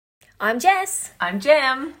I'm Jess. I'm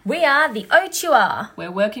Jem. We are the Otua. We're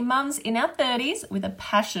working mums in our 30s with a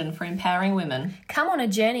passion for empowering women. Come on a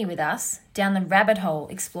journey with us down the rabbit hole,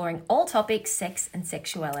 exploring all topics, sex and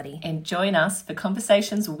sexuality. And join us for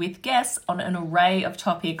conversations with guests on an array of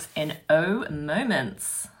topics and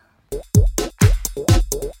moments.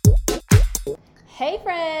 Hey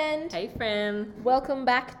friend. Hey friend. Welcome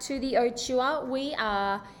back to the Otua. We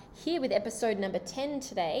are here with episode number 10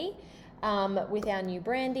 today. With our new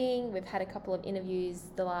branding. We've had a couple of interviews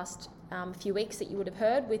the last few weeks that you would have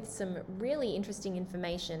heard with some really interesting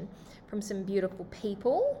information from some beautiful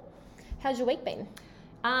people. How's your week been?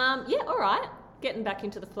 Yeah, all right. Getting back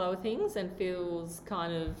into the flow of things and feels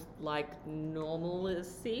kind of like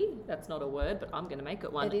normalcy. That's not a word, but I'm going to make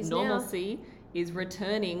it one. It is normalcy now. Is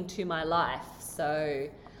returning to my life. So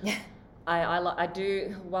I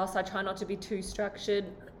do, whilst I try not to be too structured,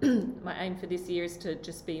 my aim for this year is to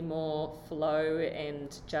just be more flow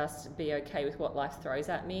and just be okay with what life throws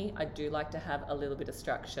at me. I do like to have a little bit of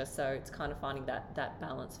structure, so it's kind of finding that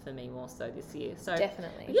balance for me more so this year. So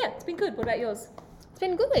definitely. Yeah, it's been good. What about yours? It's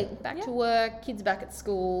been good. Back to work, kids back at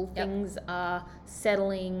school, Yep. things are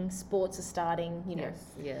settling, sports are starting,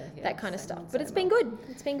 that kind of stuff. But it's been good.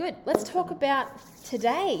 It's been good. Let's talk about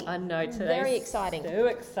today. I know, today's very exciting. So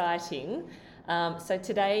exciting. So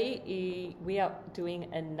today we are doing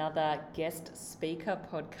another guest speaker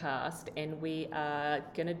podcast, and we are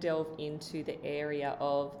going to delve into the area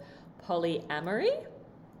of polyamory,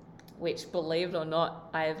 which, believe it or not,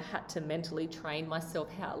 I have had to mentally train myself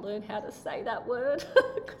learn how to say that word.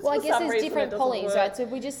 Well, I guess there's different polys, right? So if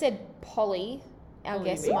we just said poly, our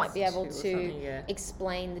guests might be able to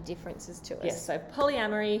explain the differences to us. Yes, so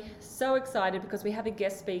polyamory, so excited because we have a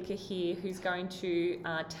guest speaker here who's going to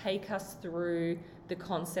take us through the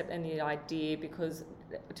concept and the idea, because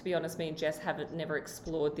to be honest, me and Jess haven't never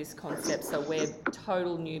explored this concept, so we're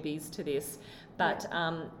total newbies to this. But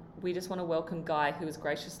we just want to welcome Guy, who has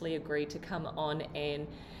graciously agreed to come on and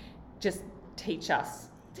just teach us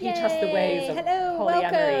the ways of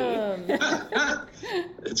polyamory. Welcome.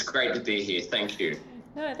 It's great to be here. Thank you.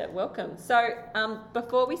 No, welcome. So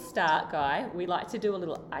before we start, Guy, we like to do a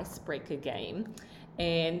little icebreaker game.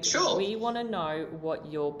 And we want to know what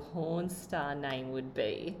your porn star name would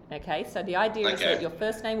be. Okay, so the idea is that your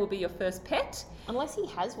first name will be your first pet. Unless he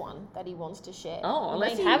has one that he wants to share. Oh,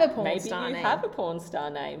 unless you have a porn maybe star you name. have a porn star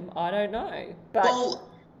name. I don't know. But Well,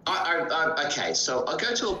 okay, so I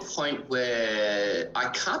go to a point where I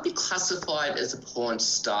can't be classified as a porn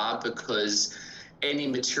star because any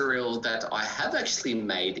material that I have actually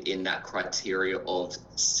made in that criteria of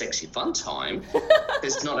sexy fun time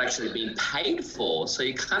has not actually been paid for. So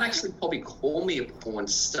you can't actually probably call me a porn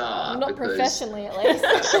star. Not professionally, at least.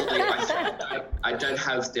 Actually, I don't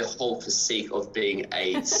have the whole physique of being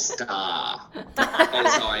a star. As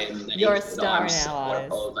I am. You're a star in our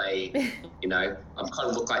eyes. Of I'm kind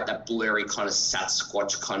of look like that blurry kind of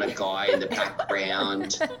Sasquatch kind of guy in the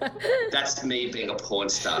background. That's me being a porn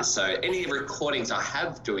star. So any recordings I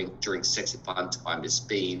have during sexy fun time has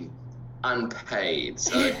been unpaid.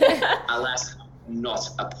 So alas, not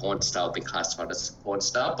a porn star, I've been classified as a porn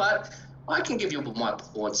star, but I can give you my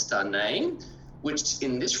porn star name, which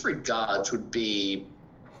in this regards would be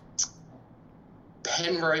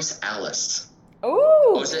Penrose Alice.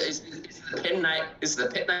 Ooh. Or is the pet name? Is the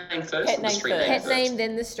pet name first? Pet or the name street first. name Pet name,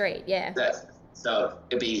 then the street, yeah. So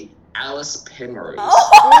it'd be Alice Penrose.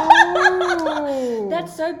 Ooh.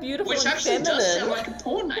 That's so beautiful. Which and actually feminine. does sound like a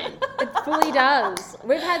porn name. It fully does.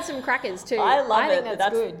 We've had some crackers too. I love it. think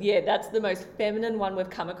that's good. Yeah, that's the most feminine one we've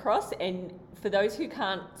come across. And for those who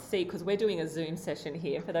can't see, because we're doing a Zoom session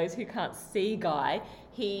here, for those who can't see Guy,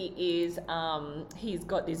 he is he's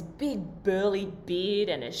got this big burly beard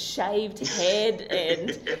and a shaved head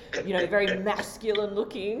and very masculine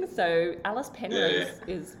looking. So Alice Penrose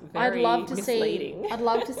is very misleading. I'd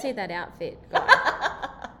love to see that outfit.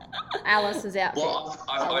 Alice's outfit. Well,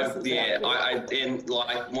 and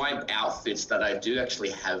like my outfits that I do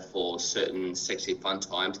actually have for certain sexy fun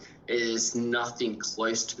times is nothing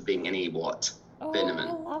close to being feminine.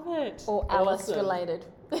 I love it. Or Alice related.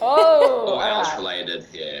 Oh, or Alice related,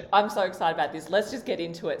 yeah. I'm so excited about this. Let's just get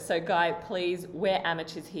into it. So, Guy, please, we're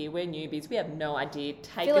amateurs here. We're newbies. We have no idea.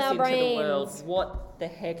 Take us into the world. What the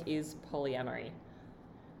heck is polyamory?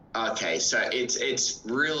 Okay, so it's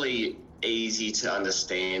really easy to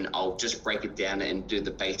understand. I'll just break it down and do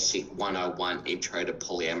the basic 101 intro to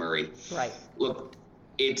polyamory. Right. Look,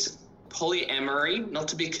 it's polyamory, not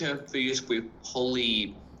to be confused with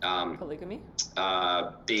polygamy.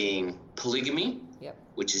 Being polygamy,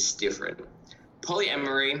 which is different.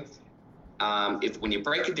 Polyamory, when you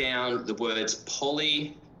break it down, the words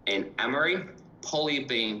poly and amory, poly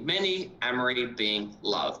being many, amory being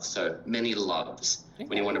love. So many loves,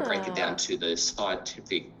 when you want to break it down to the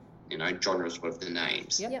scientific, genres of the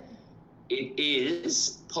names. Yep. It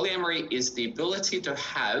is, polyamory is the ability to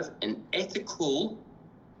have an ethical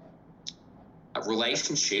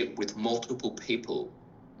relationship with multiple people,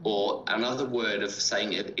 or another word of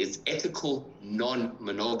saying it is ethical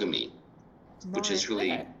non-monogamy, which is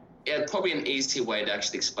really probably an easy way to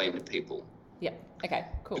actually explain to people. Yeah. Okay.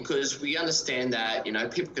 Cool. Because we understand that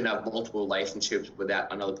people can have multiple relationships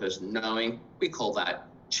without another person knowing. We call that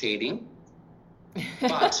cheating,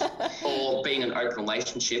 or being an open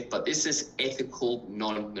relationship. But this is ethical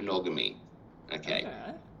non-monogamy. Okay.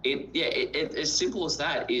 It as simple as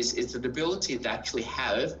that is it's the ability to actually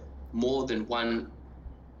have more than one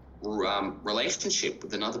relationship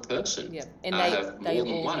with another person. Yeah, and have they more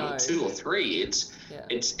than all one know. or two or three. It's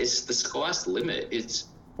the sky's the limit.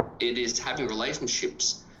 It is having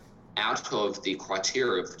relationships out of the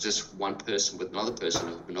criteria of just one person with another person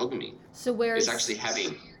of monogamy. So whereas It's actually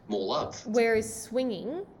having more love. Whereas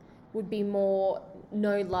swinging would be more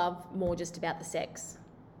no love, more just about the sex.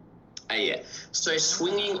 Yeah. So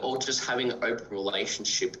swinging or just having an open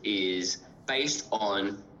relationship is based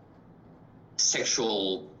on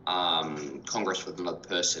sexual congress with another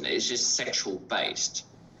person. It's just sexual based,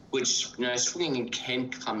 which swinging can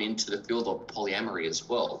come into the field of polyamory as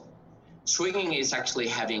well. Swinging is actually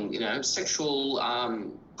having sexual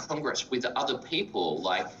congress with other people,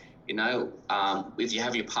 like if you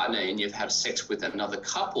have your partner and you have sex with another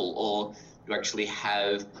couple, or you actually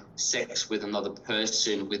have sex with another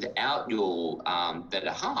person without your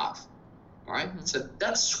better half, right? Mm-hmm. So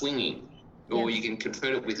that's swinging, or you can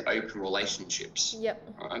convert it with open relationships.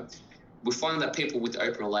 Yep. Right? We find that people with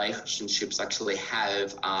open relationships actually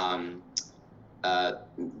have,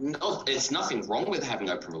 it's nothing wrong with having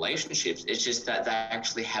open relationships. It's just that they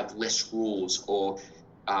actually have less rules or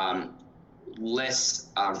less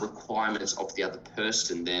requirements of the other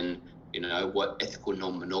person than, what ethical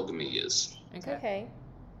non-monogamy is. Okay.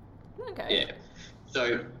 Yeah. So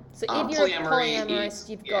if you're polyamorous,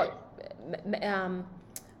 you've yeah. got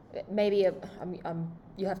maybe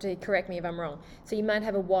you have to correct me if I'm wrong. So you might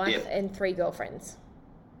have a wife and 3 girlfriends.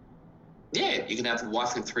 Yeah, you can have a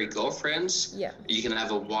wife and 3 girlfriends. Yeah. You can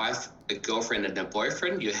have a wife, a girlfriend, and a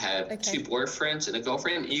boyfriend. You have 2 boyfriends and a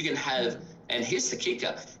girlfriend. You can have, and here's the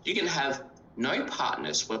kicker, you can have no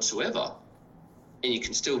partners whatsoever, and you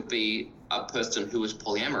can still be a person who is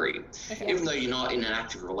polyamory. Okay. Even though you're not in an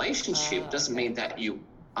active relationship, doesn't mean that you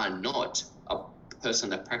are not a person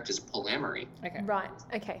that practices polyamory. Okay. Right.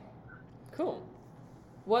 Okay. Cool.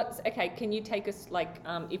 Can you take us,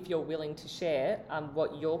 if you're willing to share,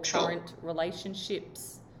 what your current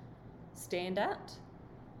relationships stand at?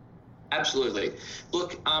 Absolutely.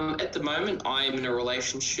 Look, at the moment, I'm in a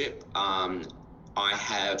relationship. I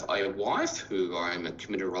have a wife who I'm in a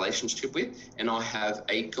committed relationship with, and I have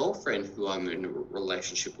a girlfriend who I'm in a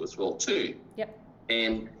relationship with as well too. Yep.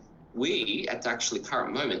 And we, at the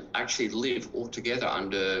current moment, actually live all together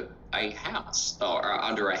under a house or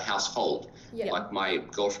under a household. Yeah. Like my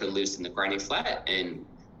girlfriend lives in the granny flat, and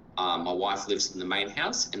my wife lives in the main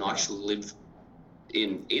house, and I actually live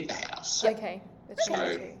in either house. Okay. That's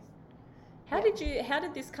so, how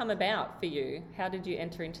did this come about for you? How did you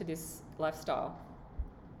enter into this lifestyle?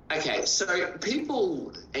 Okay, so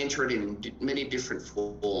people enter it in many different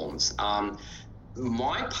forms.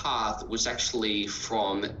 My path was actually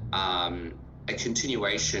from a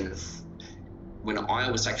continuation when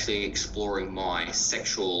I was actually exploring my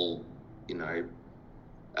sexual,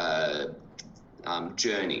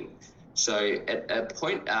 journey. So at a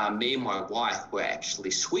point, me and my wife were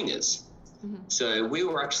actually swingers. Mm-hmm. So we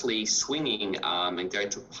were actually swinging and going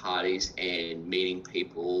to parties and meeting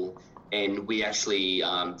people, and we actually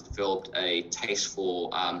developed a taste for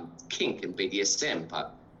kink and BDSM.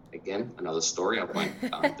 But again, another story. I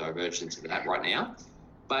won't diverge into that right now.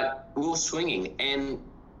 But we were swinging, and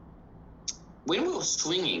when we were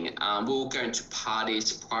swinging, we were going to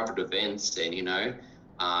parties, private events, and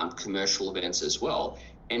commercial events as well.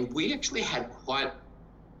 And we actually had quite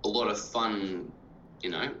a lot of fun,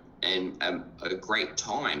 and a great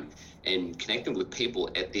time and connecting with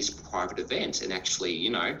people at this private event. And actually,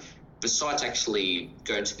 besides actually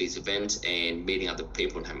going to these events and meeting other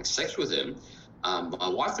people and having sex with them, my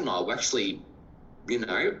wife and I were actually,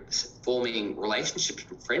 forming relationships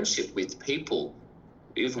and friendship with people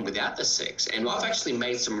even without the sex. And I've actually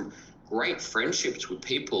made some great friendships with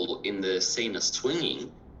people in the scene of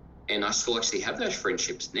swinging, and I still actually have those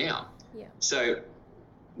friendships now. Yeah. So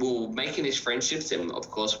we're making these friendships, and of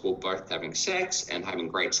course we're both having sex and having a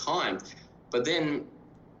great time. But then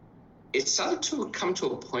it started to come to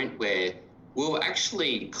a point where we were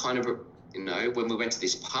actually kind of, when we went to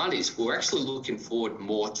these parties, we were actually looking forward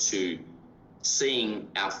more to seeing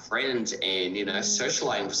our friends and,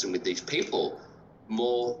 socializing with these people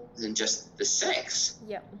more than just the sex.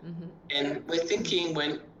 Yep. Mm-hmm. And we're thinking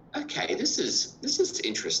okay, this is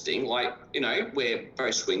interesting. Like, we're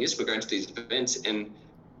both swingers, we're going to these events, and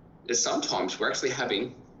sometimes we're actually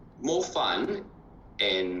having more fun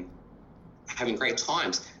and having great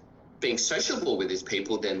times being sociable with these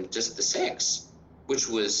people than just the sex, which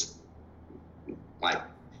was like,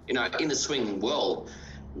 in the swinging world,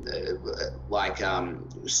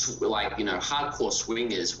 hardcore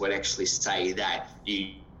swingers would actually say that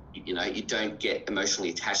you don't get emotionally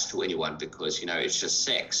attached to anyone because, it's just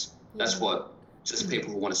sex. That's what just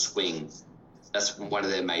people who want to swing, that's one of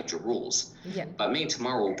their major rules. Yeah. But me and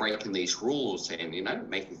Tamara were breaking these rules and,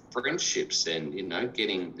 making friendships and,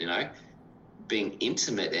 getting, being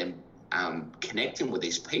intimate and connecting with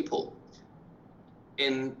these people.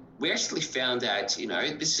 And we actually found that,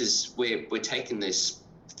 this is where we're taking this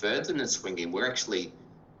further than swinging. We're actually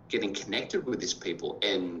getting connected with these people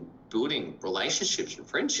and building relationships and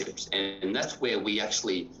friendships. And that's where we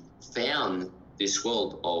actually found this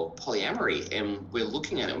world of polyamory. And we're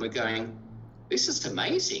looking at it and we're going, this is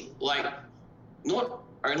amazing. Like, not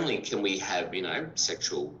only can we have,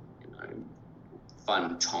 sexual,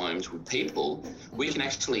 fun times with people, we can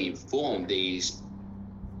actually form these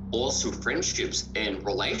awesome friendships and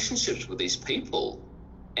relationships with these people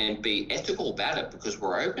and be ethical about it because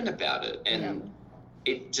we're open about it. And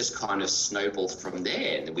it just kind of snowballed from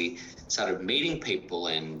there. And we started meeting people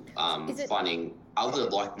and finding other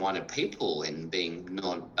like-minded people and being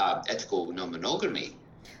ethical non-monogamy.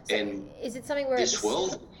 So and is it something where this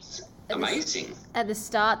world is amazing. At the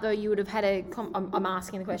start, though, you would have had I'm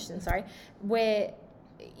asking the question, sorry, where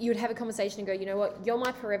you would have a conversation and go, you know what, you're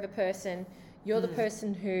my forever person. You're the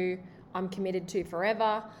person who I'm committed to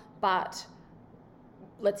forever, but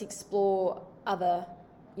let's explore other,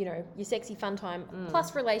 your sexy fun time,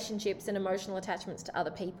 plus relationships and emotional attachments to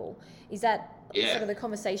other people. Is that sort of the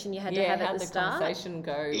conversation you had to have at the start? How did the conversation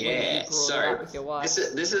go when Yeah, you brought it up with your wife?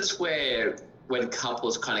 This is where when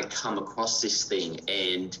couples kind of come across this thing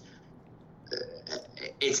and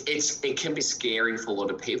it can be scary for a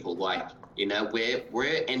lot of people. Like,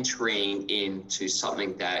 we're entering into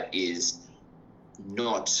something that is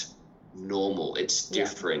not normal. It's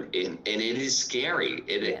different and it is scary.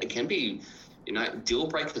 It can be, deal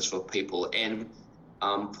breakers for people. And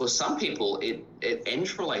for some people, it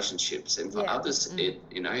ends relationships. And for others,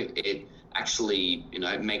 it actually,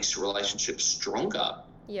 makes relationships stronger.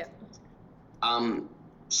 Yeah.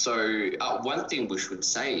 So one thing we should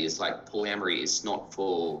say is like polyamory is not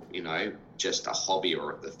for, just a hobby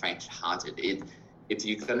or the faint-hearted. If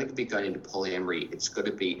you're going to be going into polyamory, it's got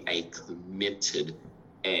to be a committed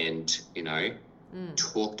and,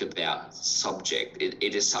 talked about subject.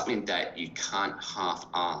 It is something that you can't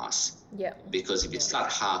half-ass. Yeah. Because if you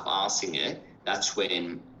start half-assing it, that's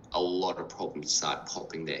when a lot of problems start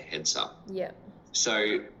popping their heads up. Yeah.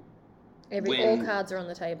 So all cards are on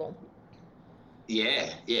the table. Yeah.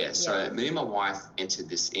 So me and my wife entered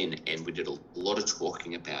this in and we did a lot of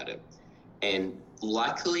talking about it. And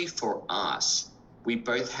luckily for us, we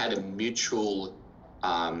both had a mutual,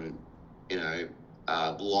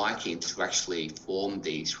 liking to actually form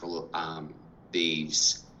these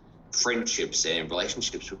friendships and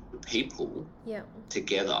relationships with people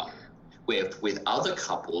together. Where with other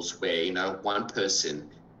couples where, one person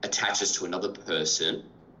attaches to another person,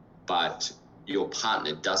 but your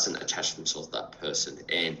partner doesn't attach themselves to that person.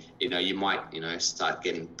 And, you might, start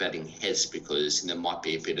getting batting heads because there might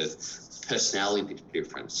be a bit of personality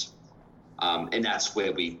difference. And that's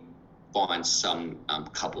where we find some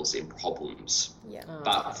couples in problems. Yeah.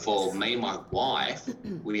 But for me and my wife,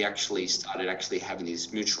 we actually started having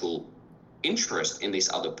this mutual interest in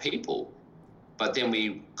these other people. But then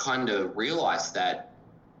we kind of realized that,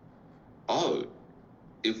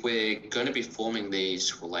 if we're going to be forming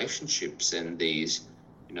these relationships and these,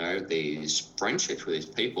 these friendships with these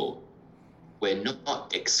people, we're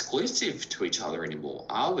not exclusive to each other anymore,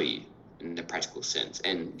 are we, in the practical sense?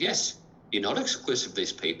 And yes, you're not exclusive to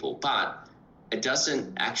these people, but it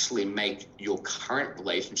doesn't actually make your current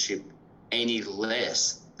relationship any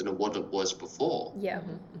less than what it was before. Yeah.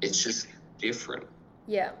 It's just different.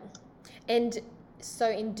 Yeah. And so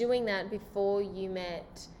in doing that, before you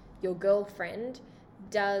met your girlfriend,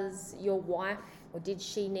 does your wife, or did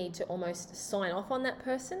she need to almost sign off on that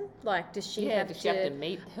person? Like, does she have to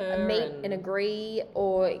meet her? And agree,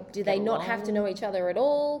 or do they not have to know each other at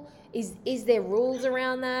all? Is there rules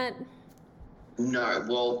around that? No.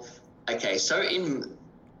 Well, okay. So in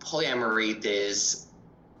polyamory, there's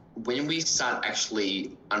when we start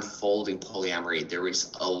actually unfolding polyamory, there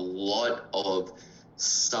is a lot of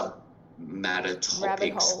submatter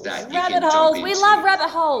topics that you Rabbit can holes. jump We into. love rabbit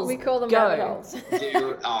holes. We call them Go. rabbit holes.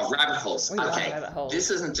 Rabbit holes. We love Okay, rabbit holes.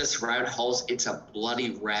 this isn't just rabbit holes, it's a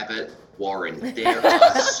bloody rabbit warren. There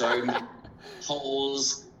are so many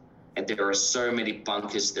holes, and there are so many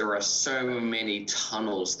bunkers, there are so many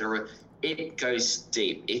tunnels, it goes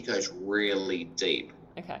deep, it goes really deep.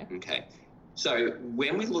 Okay. So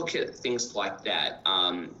when we look at things like that,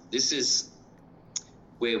 this is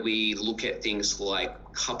where we look at things like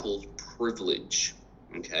couple privilege,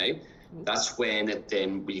 okay? That's when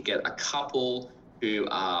then we get a couple who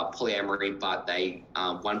are polyamory, but they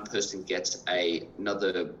one person gets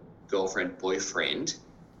another girlfriend, boyfriend,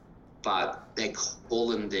 but they call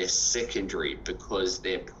them their secondary because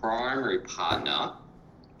their primary partner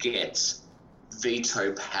gets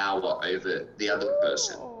veto power over the other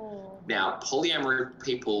person. Now, polyamory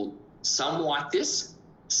people, some like this,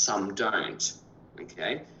 some don't,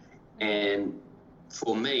 okay? And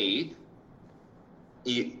for me,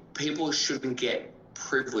 people shouldn't get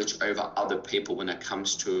privilege over other people when it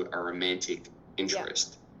comes to a romantic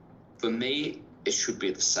interest. For me, it should be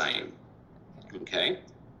the same, okay?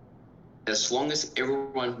 As long as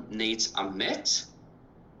everyone needs are met,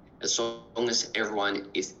 as long as everyone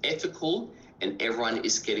is ethical and everyone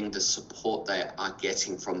is getting the support they are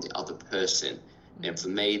getting from the other person, and for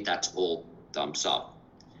me, that's all thumbs up.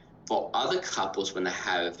 For other couples, when they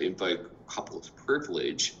have invoked couples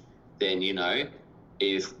privilege, then, you know,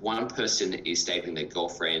 if one person is dating their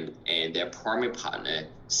girlfriend and their primary partner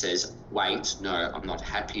says, wait, no, I'm not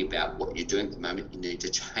happy about what you're doing at the moment, you need to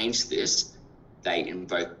change this, they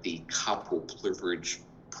invoke the couple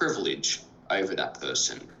privilege over that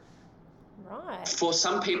person. Right. For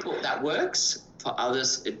some people that works, for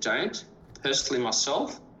others it don't. Personally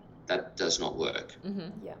myself, that does not work.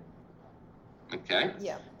 Yeah. Okay?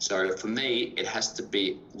 Yeah. So for me, it has to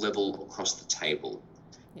be level across the table.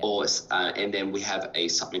 Yeah. Or and then we have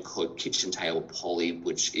something called kitchen table poly,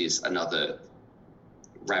 which is another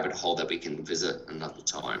rabbit hole that we can visit another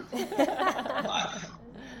time.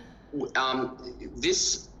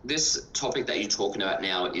 This topic that you're talking about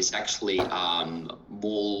now is actually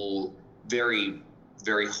more very,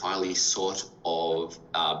 very highly sort of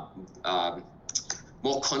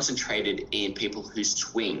more concentrated in people who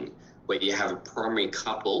swing, where you have a primary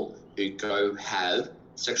couple who go have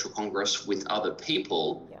sexual congress with other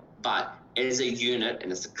people, but as a unit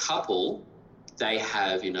and as a couple, they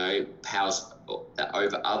have, you know, powers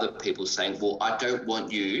over other people saying, well, I don't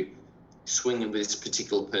want you swinging with this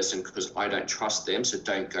particular person because I don't trust them, so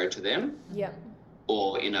don't go to them. Yeah.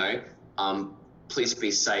 Or, you know, please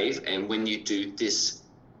be safe, and when you do this,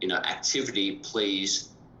 you know, activity, please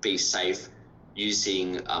be safe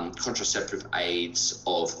using contraceptive aids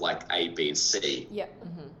of like A, B, and C. Yeah.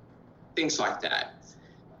 Things like that.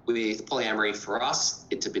 With polyamory, for us,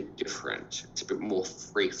 it's a bit different. It's a bit more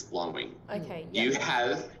free-flowing. Okay. You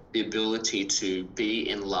have the ability to be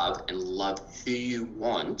in love and love who you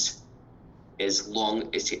want as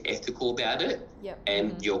long as you're ethical about it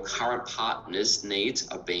and your current partner's needs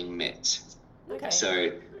are being met. Okay.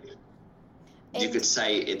 So you could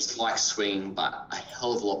say it's like swinging, but a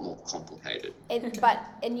hell of a lot more complicated.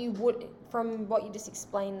 And you would, from what you just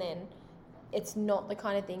explained then, it's not the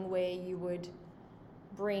kind of thing where you would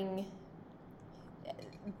bring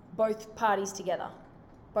both parties together,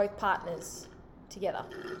 both partners together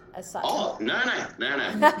as such. Oh, no. No,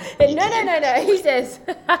 he says.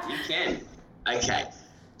 You can. Okay.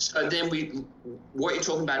 So then what you're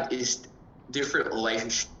talking about is different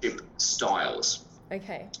relationship styles.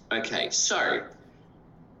 Okay. Okay, so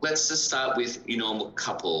let's just start with your normal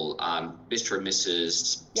couple, Mr. and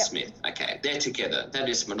Mrs. Smith. Okay, they're together. That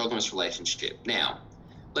is a monogamous relationship. Now,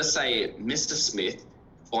 let's say Mr. Smith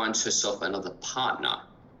finds herself another partner.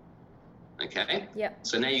 Okay? Yep.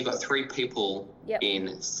 So now you've got three people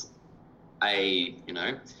in a, you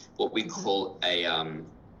know, what we call a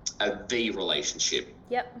V relationship.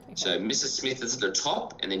 Yep. Okay. So Mrs. Smith is at the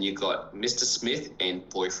top, and then you've got Mr. Smith and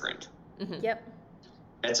boyfriend. Yep.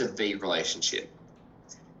 That's a V relationship.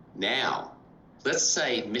 Now, let's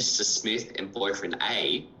say Mr. Smith and boyfriend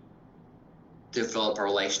A develop a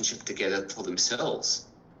relationship together for themselves.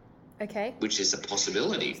 Okay. Which is a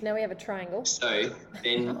possibility. So now we have a triangle. So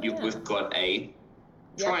then we've got a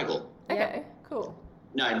triangle. Okay, cool.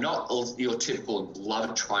 No, not your typical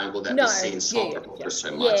love triangle that we see in soap operas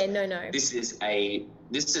so much. Yeah, no. This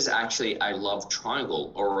is actually a love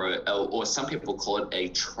triangle, or some people call it a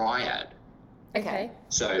triad. Okay.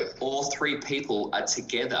 So all three people are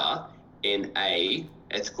together in a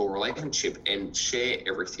ethical relationship and share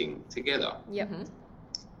everything together. Yep.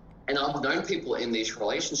 And I've known people in these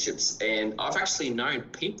relationships, and I've actually known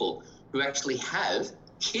people who actually have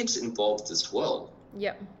kids involved as well,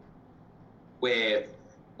 Yep. where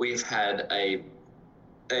we've had a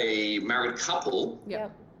married couple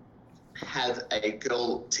Yep. have a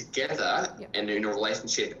girl together Yep. and in a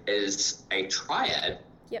relationship as a triad,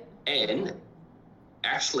 Yep. and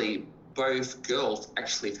actually both girls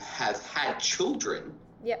actually have had children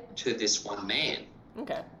Yep. to this one man.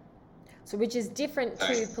 Okay. So which is different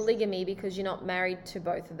to polygamy because you're not married to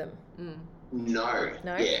both of them. Mm. No.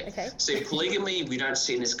 No? Yeah. Okay. So polygamy we don't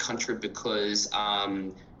see in this country because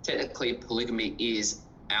technically polygamy is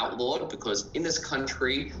outlawed, because in this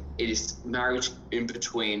country it is marriage in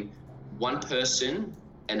between one person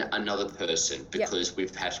and another person, because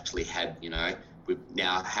we've actually had, we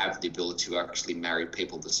now have the ability to actually marry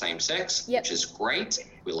people of the same sex, which is great.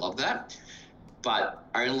 We love that. But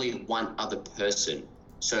only one other person.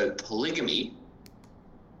 So polygamy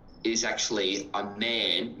is actually a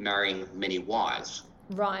man marrying many wives.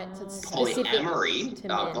 Right. So it's specific Polyamory, to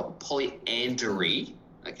men. polyandry,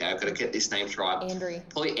 okay, I've got to get these names right. Andry.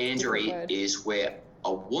 Polyandry is where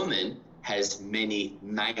a woman has many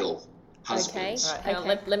male husbands. All right, hang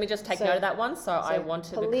on, Okay. let me just take So- note of that one. So I want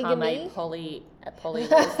to become a polygamy. poly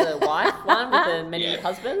was the wife one with the many Yeah.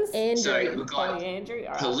 husbands. Andry. So we've got Polyandry.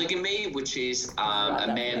 All right. polygamy, which is Right, a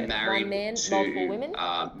that's man good. married One man, to multiple women?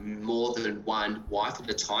 more than one wife at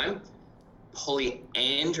a time.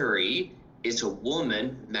 Polyandry is a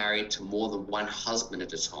woman married to more than one husband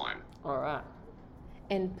at a time. All right.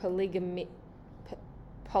 And polyamory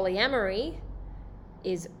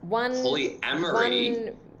is one.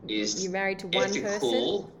 Polyamory is you're married to one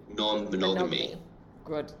ethical person. non-monogamy,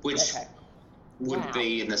 Good. which Okay. would Wow.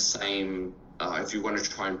 be in the same. If you want to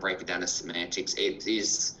try and break it down to semantics,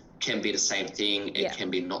 can be the same thing. It Yeah.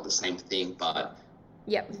 can be not the same thing, but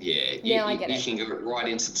Yep. yeah, Now I get you it. can go right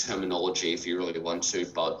into terminology if you really want to.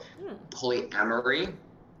 But polyamory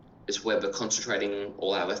is where we're concentrating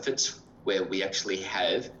all our efforts, where we actually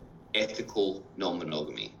have ethical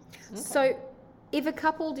non-monogamy. So, if a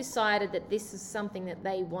couple decided that this is something that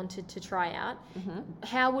they wanted to try out,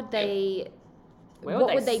 how would they? Where what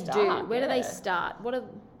would would they they do? start? Where do they Yeah. start? What are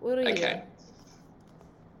you? Okay.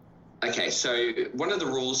 Okay, so one of the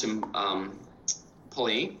rules in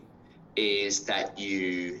poly is that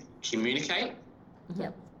you communicate,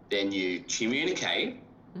 Yep. then you communicate,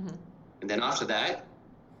 and then after that,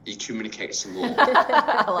 you communicate some more.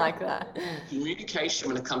 I like that. Communication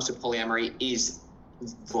when it comes to polyamory is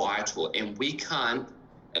vital, and we can't,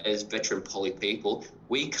 as veteran poly people,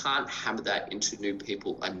 we can't hammer that into new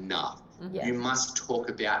people enough. Yeah. You must talk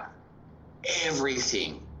about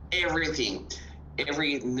everything,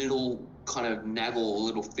 every little kind of naggle,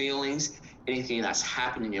 little feelings, anything that's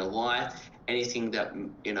happened in your life, anything that,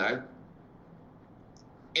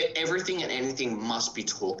 everything and anything must be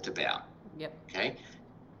talked about. Yep. Okay.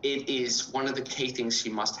 It is one of the key things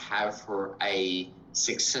you must have for a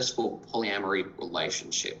successful polyamory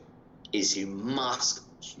relationship is you must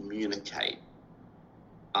communicate.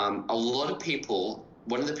 A lot of people,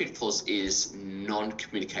 one of the pitfalls is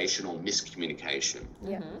non-communication or miscommunication.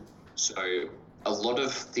 Yeah. So a lot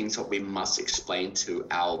of things that we must explain to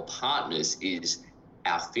our partners is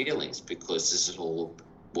our feelings, because this is all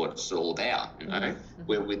what it's all about,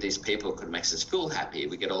 We're with these people because it makes us feel happy.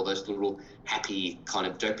 We get all those little happy kind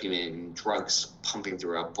of dopamine drugs pumping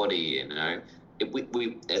through our body,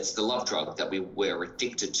 it's the love drug that we're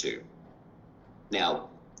addicted to. Now,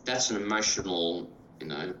 that's an emotional,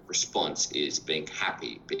 response, is being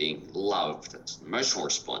happy, being loved. That's an emotional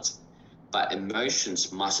response. But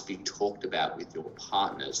emotions must be talked about with your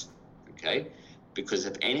partners, okay? Because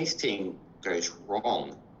if anything goes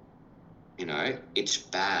wrong, it's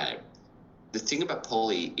bad. The thing about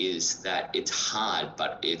poly is that it's hard,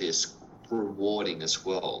 but it is rewarding as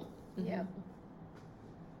well. Yeah.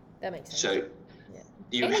 That makes sense. So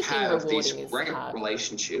you Anything have these rewarding is great hard.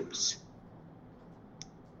 relationships.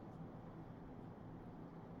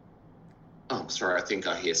 Oh, sorry, I think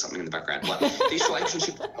I hear something in the background. But these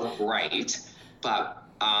relationships are great, but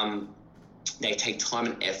they take time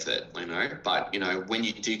and effort, But, when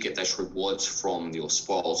you do get those rewards from your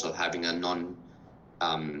spoils of having a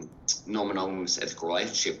non-monogamous ethical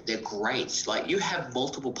relationship, they're great. Like, you have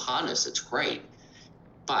multiple partners, it's great.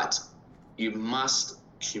 But you must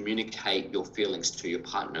communicate your feelings to your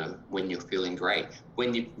partner when you're feeling great.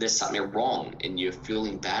 When there's something wrong and you're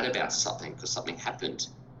feeling bad about something because something happened,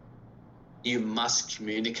 you must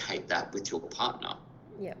communicate that with your partner.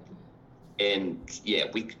 Yeah. And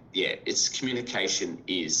it's communication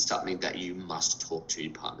is something that you must talk to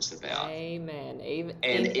your partners about. Amen. Even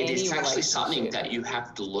And in it is any actually something relationship. that you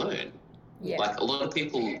have to learn. Yeah. Like, a lot of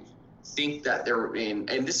people think that they're in,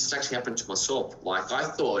 and this has actually happened to myself. Like, I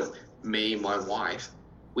thought me and my wife,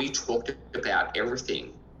 we talked about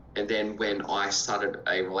everything. And then when I started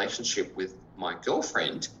a relationship with my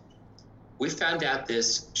girlfriend, we found out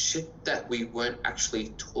there's shit that we weren't actually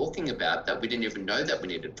talking about, that we didn't even know that we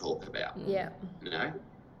needed to talk about. Yeah. You know,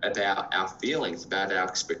 about our feelings, about our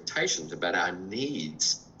expectations, about our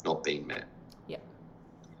needs not being met. Yeah.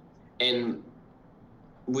 And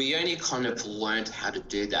we only kind of learned how to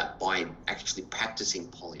do that by actually practicing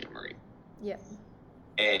polyamory. Yeah.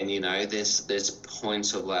 And, you know, there's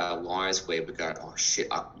points of our lives where we go, oh shit,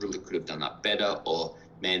 I really could have done that better, or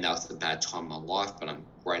man, that was a bad time in my life, but I'm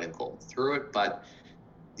great and got through it. But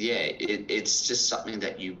yeah, it's just something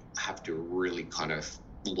that you have to really kind of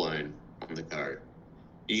learn on the go.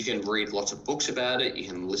 You can read lots of books about it, you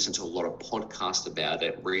can listen to a lot of podcasts about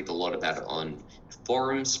it, read a lot about it on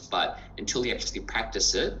forums, but until you actually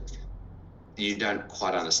practice it, you don't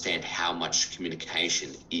quite understand how much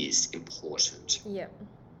communication is important. Yeah.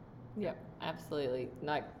 Yeah, absolutely.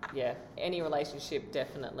 Like, yeah, any relationship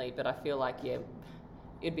definitely, but I feel like, yeah,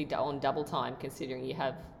 it'd be on double time considering you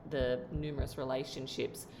have the numerous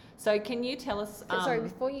relationships. So can you tell us... Sorry,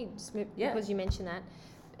 before you just move, yeah. because you mentioned that,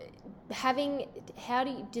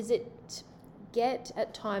 does it get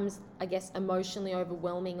at times, I guess, emotionally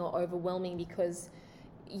overwhelming because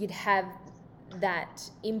you'd have that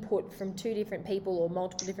input from two different people or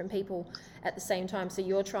multiple different people at the same time, so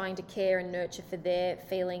you're trying to care and nurture for their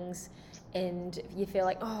feelings, and you feel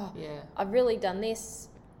like, oh, yeah, I've really done this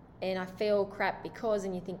and I feel crap because,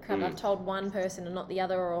 and you think, crap, I've told one person and not the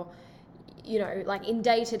other, or, you know, like in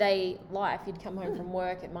day-to-day life, you'd come home from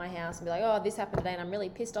work at my house and be like, oh, this happened today and I'm really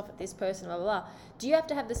pissed off at this person, blah, blah, blah. Do you have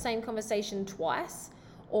to have the same conversation twice,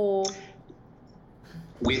 or...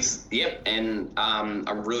 And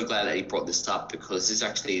I'm really glad that you brought this up, because this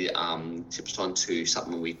actually tips on to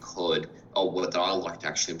something we could, or what I like to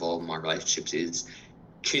actually involve in my relationships, is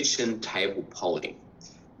kitchen table poly.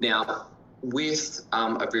 Now, with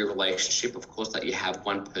every relationship, of course, that you have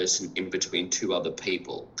one person in between two other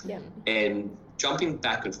people. Yeah. And jumping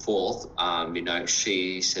back and forth, you know,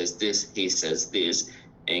 she says this, he says this,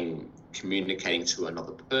 and communicating to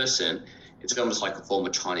another person, it's almost like a form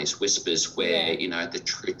of Chinese whispers where, you know, the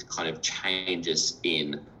truth kind of changes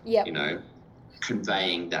in, you know,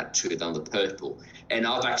 conveying that to another person. And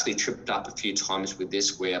I've actually tripped up a few times with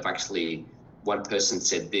this, where I've actually, one person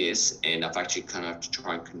said this and I've actually kind of have to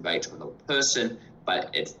try and convey to another person, but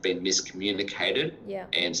it's been miscommunicated and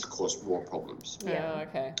it's caused more problems. Yeah. Oh,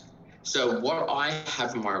 okay. So what I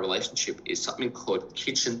have in my relationship is something called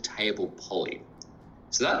kitchen table poly.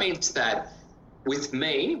 So that means that with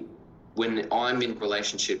me, when I'm in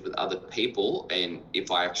relationship with other people, and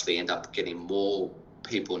if I actually end up getting more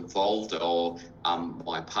people involved, or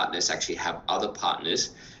my partners actually have other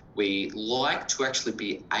partners, we like to actually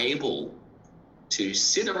be able to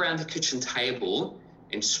sit around the kitchen table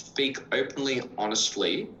and speak openly,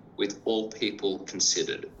 honestly, with all people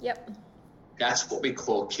considered. Yep. That's what we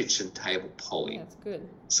call kitchen table poly. That's good.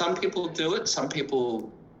 Some people do it, some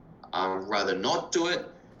people rather not do it,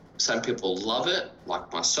 some people love it,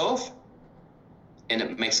 like myself, and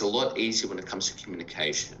it makes it a lot easier when it comes to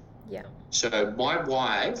communication. Yeah. So my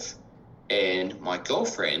wife and my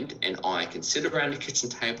girlfriend and I can sit around the kitchen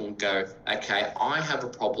table and go, okay, I have a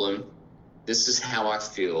problem. This is how I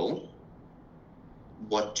feel.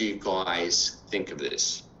 What do you guys think of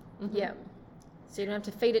this? Mm-hmm. Yeah. So you don't have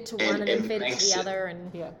to feed it to one and then feed it to the other.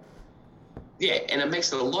 And yeah, and it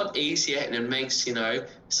makes it a lot easier, and it makes, you know,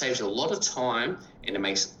 saves a lot of time, and it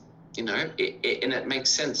makes, you know, and it makes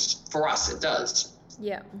sense for us. It does.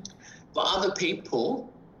 Yeah. For other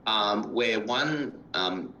people, where one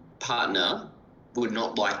partner would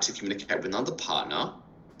not like to communicate with another partner,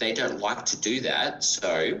 they don't like to do that,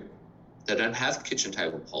 so they don't have kitchen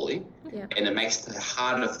table poly, and it makes it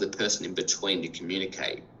harder for the person in between to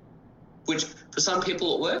communicate. Which for some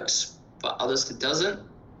people it works, for others it doesn't.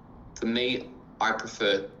 For me, I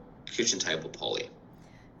prefer kitchen table poly.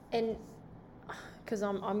 And because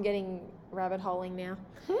I'm getting rabbit holing now.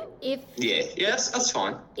 That's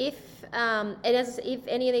fine. If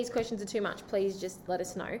any of these questions are too much, please just let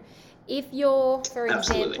us know. If you're, for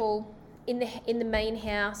example, in the main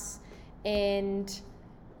house and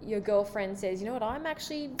your girlfriend says, you know what,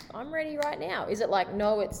 I'm ready right now. Is it like,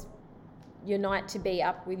 no, it's your night to be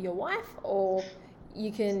up with your wife, or she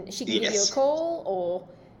can give you a call, or?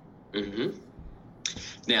 Mm-hmm.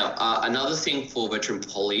 Now, another thing for veteran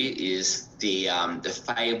poly is the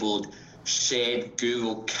fabled shared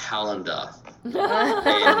Google Calendar. And we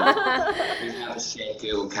have a shared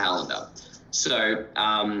Google Calendar. So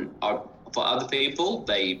for other people,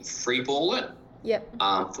 they freeball it, Yep.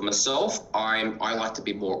 For myself, I like to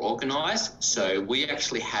be more organised. So we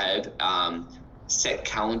actually have set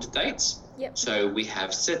calendar dates. Yep. So we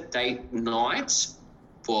have set date nights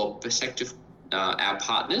for prospective our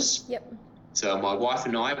partners. Yep. So my wife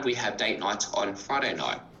and I, we have date nights on Friday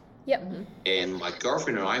night. Yep. Mm-hmm. And my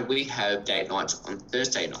girlfriend and I, we have date nights on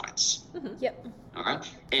Thursday nights. Yep. All right.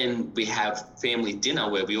 And we have family dinner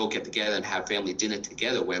where we all get together and have family dinner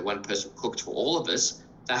together where one person cooks for all of us.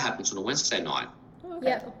 That happens on a Wednesday night. Okay.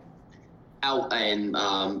 Yep. And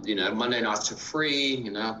Monday nights are free,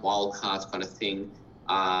 wild cards kind of thing.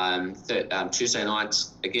 Tuesday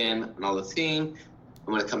nights, again, another thing.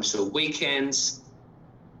 And when it comes to weekends,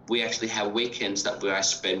 we actually have weekends that I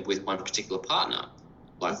spend with one particular partner.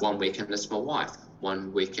 Like one weekend it's my wife,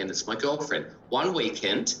 one weekend it's my girlfriend. One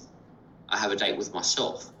weekend I have a date with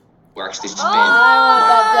myself. We're actually spend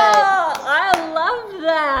I love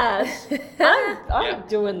that. I'm Yeah.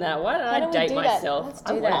 doing that. Why don't Why I don't we date do that? myself? Let's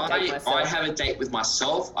do I that. want to date myself. I have a date with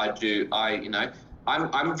myself. I'm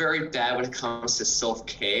very bad when it comes to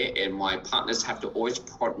self-care, and my partners have to always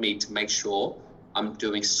prod me to make sure I'm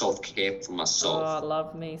doing self-care for myself. Oh,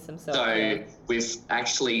 love me some So self-care. we've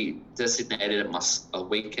actually designated a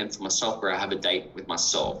weekend for myself where I have a date with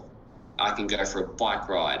myself. I can go for a bike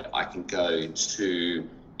ride. I can go to,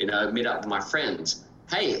 meet up with my friends.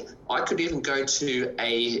 Hey, I could even go to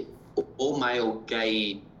a all-male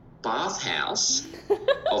gay bathhouse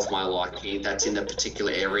of my liking that's in a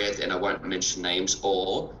particular area, and I won't mention names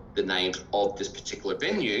or the names of this particular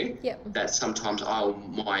venue. Yep. That sometimes I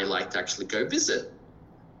might like to actually go visit.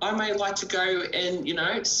 I may like to go and,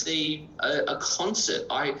 see a concert.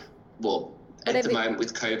 at Whatever- the moment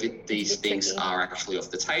with COVID, these bit things tricky. are actually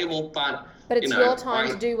off the table, but But it's your time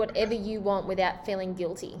I- to do whatever you want without feeling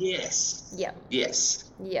guilty. yes, Yep. yes.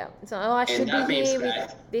 Yeah. So I should And that be means here with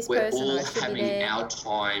that this we're person. all I should be having there. our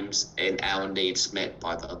times and our needs met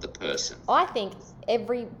by the other person. I think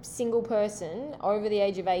every single person over the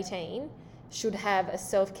age of 18 should have a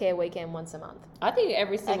self-care weekend once a month. I think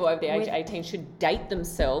every single Like, over the age with- of 18 should date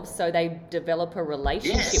themselves so they develop a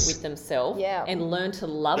relationship Yes. with themselves Yeah. and learn to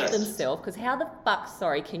love Yes. themselves. Because how the fuck,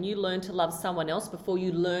 can you learn to love someone else before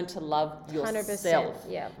you learn to love 100%. yourself?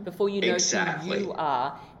 Yeah. Before you know Exactly. who you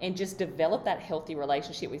are, and just develop that healthy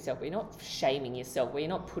relationship with yourself where you're not shaming yourself, where you're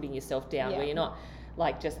not putting yourself down, Yeah. where you're not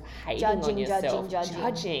just hating on Judging. yourself.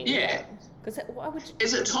 Yeah. Because why would you?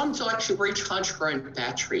 It's a time to actually recharge your own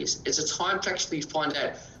batteries. It's a time to actually find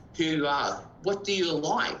out who you are. What do you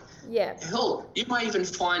like? Yeah. Hell, you might even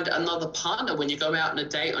find another partner when you go out on a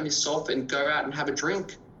date on yourself and go out and have a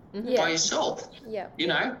drink Yeah. by yourself. Yeah. You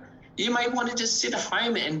may want to just sit at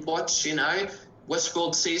home and watch,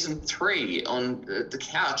 Westworld season 3 on the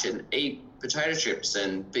couch and eat potato chips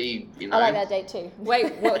and be, I like that date too.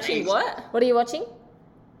 Wait, watching what? What are you watching?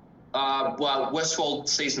 Westworld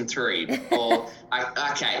season 3.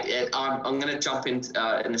 I'm going to jump in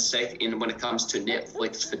a sec when it comes to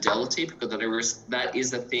Netflix fidelity, because that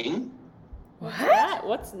is a thing. What?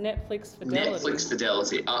 What's Netflix fidelity? Netflix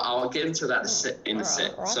fidelity. I'll get into that in a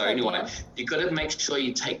sec. Alright, So okay. anyway, you got to make sure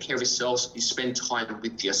you take care of yourself. You spend time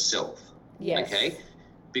with yourself. Yes. Okay,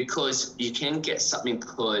 because you can get something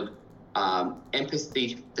called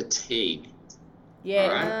empathy fatigue. Yeah,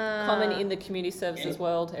 Alright. common in the community services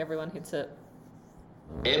world. Everyone hits it.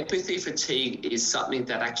 Empathy fatigue is something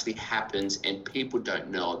that actually happens and people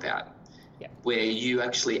don't know about. Yeah. Where you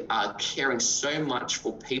actually are caring so much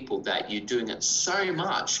for people that you're doing it so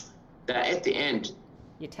much that at the end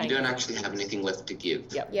You you don't actually have anything left to give.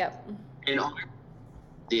 Yep. Yep. And I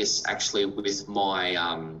this actually with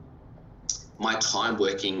my my time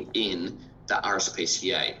working in the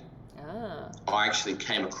RSPCA. I actually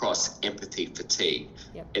came across empathy fatigue.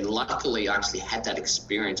 Yep. And luckily I actually had that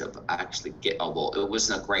experience of it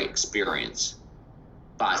wasn't a great experience,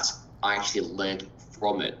 but I actually learned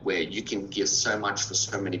from it, where you can give so much for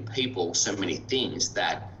so many people, so many things,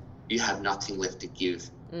 that you have nothing left to give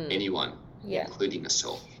anyone, Yeah. including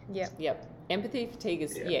yourself. Yep. Yep. Empathy fatigue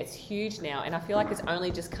is Yeah. it's huge now, and I feel like it's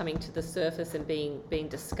only just coming to the surface and being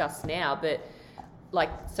discussed now. But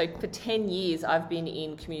so for 10 years, I've been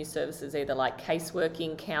in community services, either like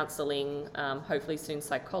caseworking, counselling, hopefully soon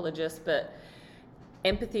psychologist. But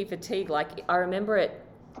empathy fatigue, I remember it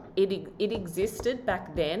existed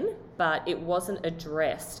back then, but it wasn't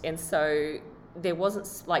addressed, and so there wasn't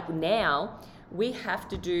now. We have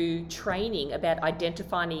to do training about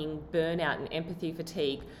identifying burnout and empathy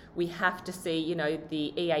fatigue. We have to see,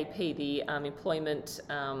 the EAP, the employment,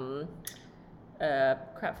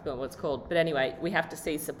 forgot what it's called. But anyway, we have to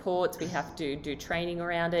see supports. We have to do training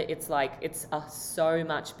around it. It's so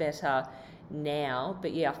much better now.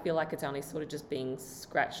 But yeah, I feel like it's only sort of just being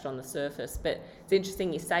scratched on the surface. But it's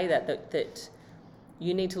interesting you say that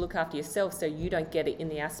you need to look after yourself so you don't get it in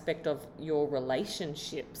the aspect of your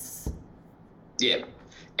relationships. Yeah.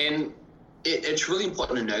 And it's really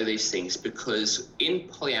important to know these things, because in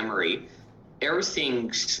polyamory,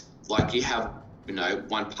 everything's like you have,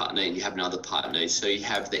 one partner and you have another partner, so you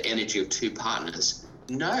have the energy of two partners.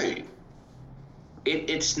 No,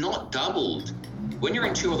 it's not doubled. When you're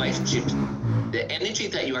in two relationships, the energy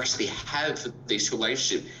that you actually have for this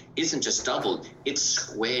relationship isn't just doubled, it's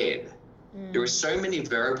squared. There are so many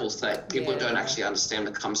variables that people don't actually understand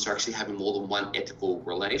when it comes to actually having more than one ethical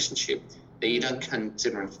relationship that you don't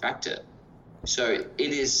consider and factor. So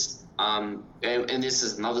it is, and this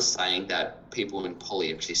is another saying that people in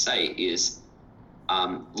poly actually say is,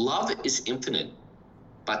 love is infinite,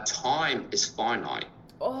 but time is finite.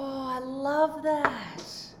 Oh, I love that.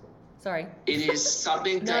 Sorry. It is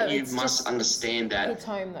something that you must understand that. Hits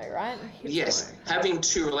home though, right? Yes, having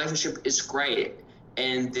two relationships is great,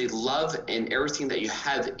 and the love and everything that you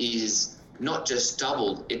have is not just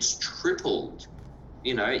doubled, it's tripled.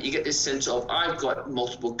 You get this sense of, I've got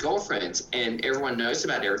multiple girlfriends and everyone knows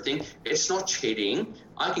about everything. It's not cheating.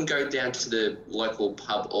 I can go down to the local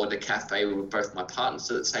pub or the cafe with both my partners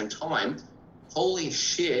at the same time. Holy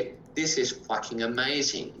shit, this is fucking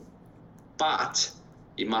amazing. But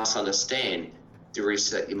you must understand there is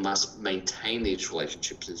that you must maintain these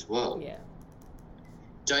relationships as well. Yeah.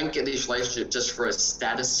 Don't get these relationships just for a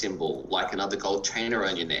status symbol like another gold chain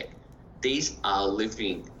around your neck. These are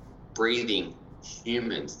living, breathing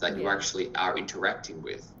humans that you actually are interacting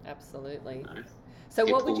with. Absolutely. So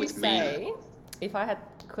what would you say, meaning. if I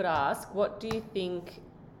could ask, what do you think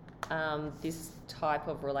this type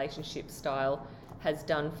of relationship style has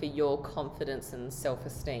done for your confidence and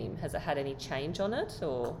self-esteem? Has it had any change on it,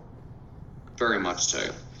 or? Very much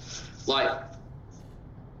so. Like,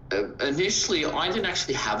 initially, I didn't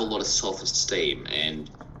actually have a lot of self-esteem, and,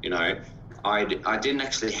 I didn't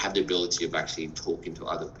actually have the ability of actually talking to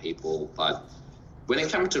other people. But when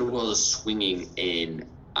it comes to the world of swinging and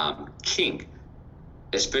kink,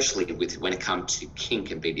 especially when it comes to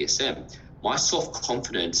kink and BDSM, my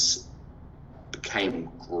self-confidence became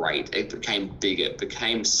great. It became bigger. It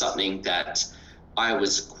became something that I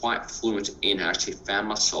was quite fluent in and actually found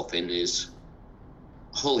myself in is,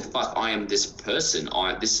 holy fuck, I am this person.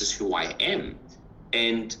 This is who I am.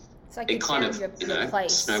 And It's like it kind of, your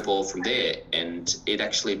place. snowballed from there, and it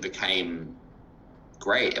actually became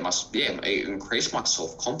great. It increased my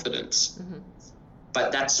self-confidence. Mm-hmm.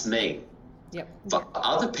 But that's me. Yep. For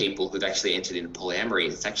other people who've actually entered into polyamory,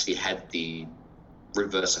 it's actually had the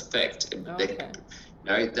reverse effect. Okay.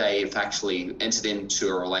 They've actually entered into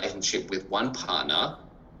a relationship with one partner,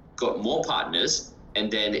 got more partners,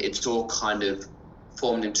 and then it's all kind of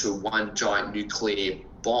formed into one giant nuclear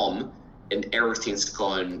bomb, and everything's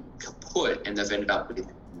gone kaput, and they've ended up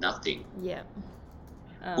with nothing. Yeah.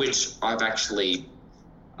 Which I've actually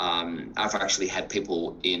had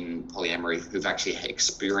people in polyamory who've actually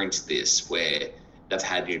experienced this, where they've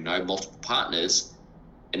had multiple partners,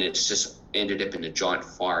 and it's just ended up in a giant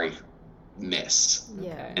fiery mess.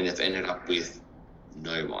 Yeah. And they've ended up with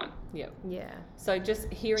no one. Yep. Yeah. So just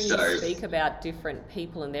hearing you speak about different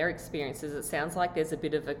people and their experiences, it sounds like there's a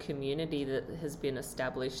bit of a community that has been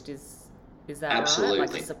established. Is that Absolutely.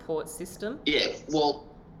 right? Like a support system? Yeah. Well,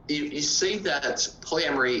 you see that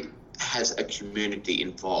polyamory has a community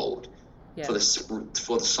involved for the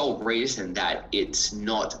sole reason that it's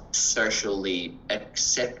not socially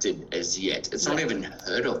accepted as yet. It's not even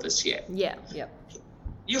heard of as yet. Yeah. Yep.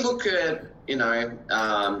 You look at 60s,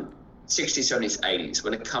 70s, 80s,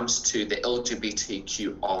 when it comes to the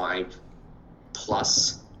LGBTQI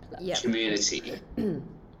plus community,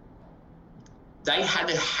 they had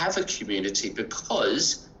to have a community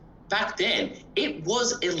because back then it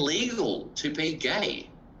was illegal to be gay.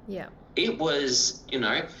 Yeah. It was,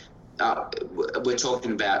 we're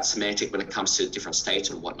talking about semantic when it comes to different states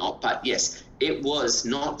and whatnot, but yes, it was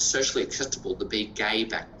not socially acceptable to be gay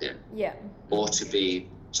back then. Yeah. Or to be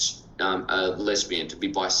a lesbian, to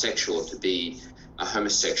be bisexual, to be a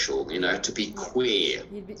homosexual, to be queer.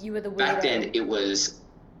 You were the weirdo. Back then, it was,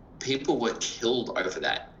 people were killed over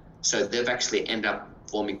that. So they've actually ended up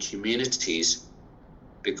forming communities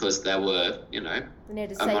because they were,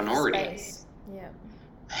 a minority. Space. Yeah.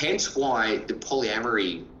 Hence why the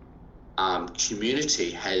polyamory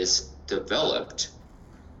community has developed,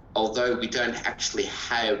 although we don't actually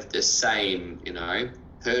have the same,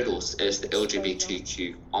 hurdles as the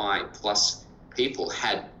LGBTQI plus people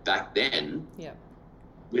had back then. Yeah.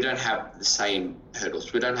 We don't have the same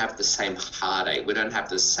hurdles. We don't have the same heartache. We don't have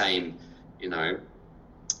the same,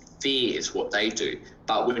 fears what they do,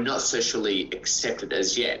 but we're not socially accepted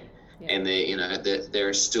as yet. Yeah. And there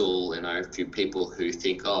are still, a few people who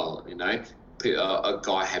think, a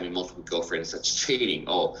guy having multiple girlfriends, that's cheating,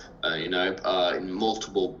 or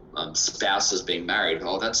multiple spouses being married.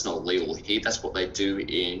 Oh, that's not legal here. That's what they do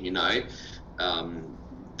in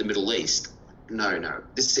the Middle East. No,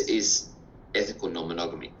 this is ethical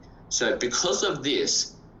non-monogamy. So because of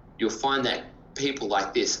this, you'll find that people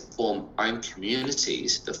like this form own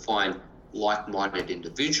communities to find like-minded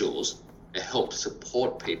individuals to help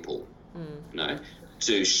support people,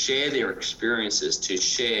 to share their experiences, to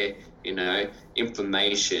share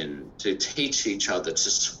information, to teach each other, to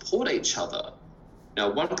support each other. Now,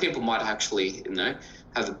 one people might actually,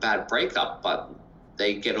 have a bad breakup, but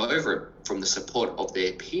they get over it from the support of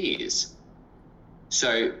their peers.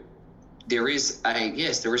 So there is I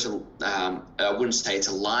wouldn't say it's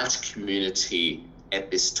a large community at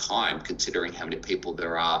this time, considering how many people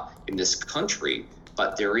there are in this country,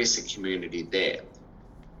 but there is a community there.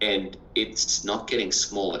 And it's not getting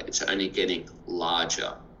smaller, it's only getting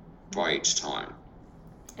larger by each time.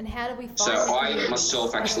 And how do we find So the I community?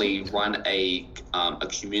 myself actually run a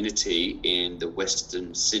community in the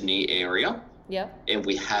Western Sydney area, Yep. and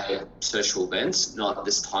we have social events. Not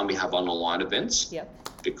this time, we have online events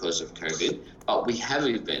Yep. because of COVID, but we have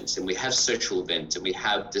events, and we have social events, and we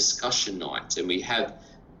have discussion nights, and we have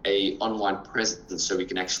a online presence so we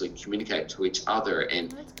can actually communicate to each other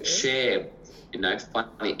and That's good. share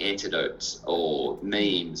funny antidotes or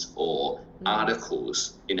memes or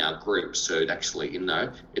articles in our group. So it actually,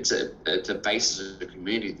 it's a basis of a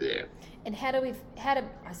community there. And how do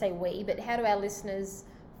I say we, but how do our listeners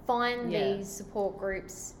find Yeah. these support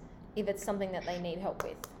groups if it's something that they need help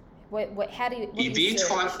with? If you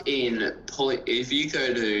type in, if you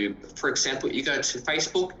go to, for example, you go to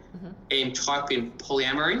Facebook and type in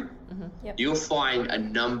polyamory, Yep. you'll find a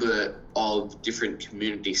number of different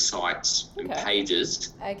community sites and Okay.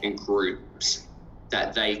 pages Okay. and groups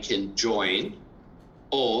that they can join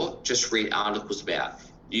or just read articles about.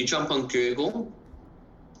 You jump on Google,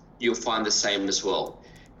 you'll find the same as well.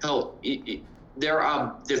 Hell,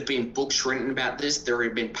 there've been books written about this. There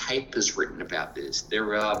have been papers written about this.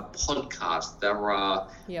 There are podcasts. There are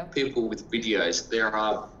Yep. people with videos.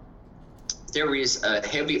 There is a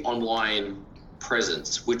heavy online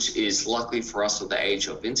presence, which is luckily for us at the age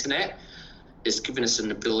of internet, it's given us an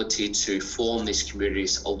ability to form these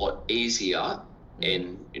communities a lot easier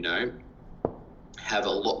and, have a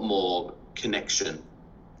lot more connection.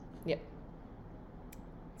 Yep.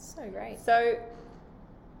 So great. So,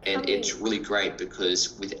 And it's really great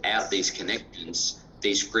because without these connections,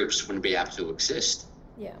 these groups wouldn't be able to exist.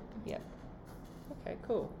 Yeah. okay,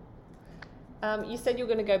 cool. You said you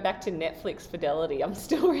were going to go back to Netflix Fidelity. I'm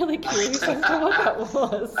still really curious as to what that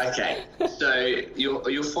was. Okay, so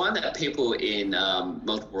you'll find that people in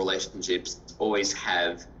multiple relationships always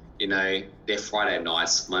have, their Friday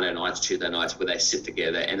nights, Monday nights, Tuesday nights where they sit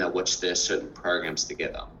together and they watch their certain programs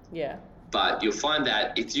together. Yeah. But you'll find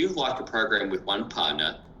that if you like a program with one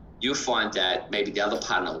partner, you'll find that maybe the other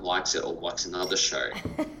partner likes it or likes another show.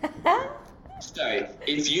 So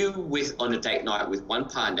if you on a date night with one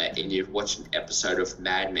partner and you've watched an episode of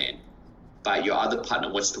Mad Men, but your other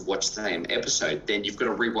partner wants to watch the same episode, then you've got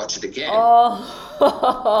to rewatch it again.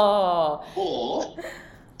 Oh. Or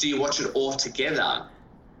do you watch it all together?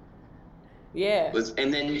 Yeah.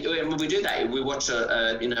 And then when we do that, we watch me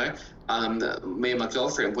and my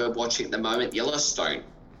girlfriend, we're watching at the moment Yellowstone.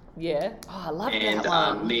 Yeah. Oh, I love And that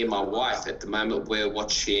one. me and my wife at the moment, we're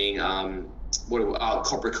watching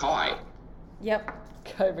Cobra Kai. Yep.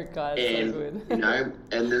 Cobra Kai is And so good.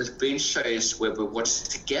 and there's been shows where we watch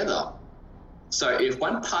together. So if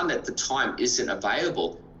one partner at the time isn't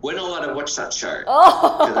available, we're not allowed to watch that show.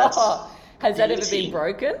 Oh, has that ever unity. been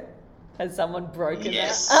broken? Has someone broken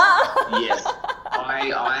Yes. that? Yes,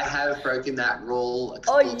 I have broken that rule a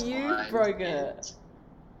couple of you've times. broken it.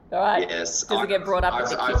 All right. Yes. Does it get brought up at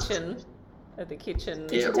the I've- kitchen? At the kitchen.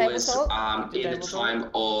 Kitchen It table was talk? in the Table time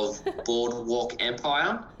of Boardwalk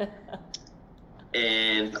Empire.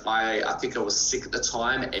 And I think I was sick at the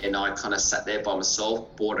time, and I kind of sat there by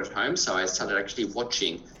myself, bored at home. So I started actually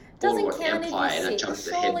watching Doesn't Boardwalk count if Empire, you're and I sick. jumped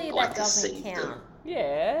Surely ahead like that a doesn't season. count.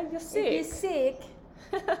 Yeah, you're If you're sick. sick,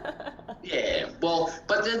 Yeah, well,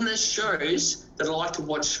 but then there's shows that I like to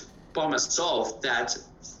watch by myself that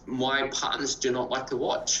my partners do not like to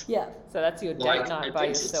watch. yeah. So that's your date Like night by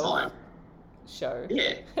Adventure yourself Time. show.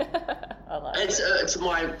 Yeah, I like it's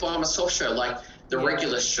my by myself show, like the Yeah.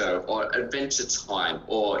 regular show or Adventure Time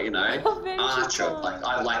or Adventure Archer. Time. Like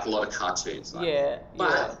I like a lot of cartoons. Like, Yeah.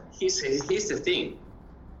 But here's the thing.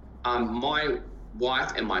 My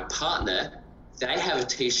wife and my partner they have a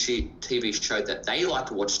TV show that they like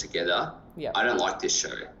to watch together. Yeah. I don't like this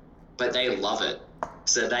show, but they love it.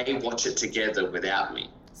 So they watch it together without me.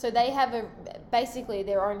 So they have basically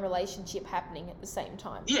their own relationship happening at the same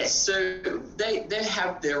time. Yes, so they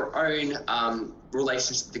have their own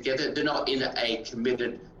relationship together. They're not in a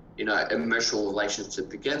committed, emotional relationship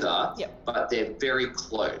together, Yep. but they're very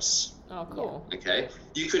close. Oh, cool. Okay,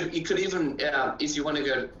 you could even if you want to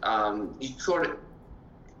go, you could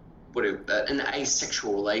an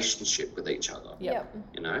asexual relationship with each other. Yep.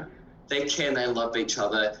 They love each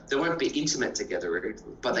other. They won't be intimate together,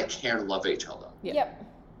 but they care and love each other. Yep.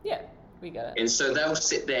 Yeah, we get it. And so they'll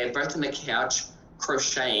sit there both on the couch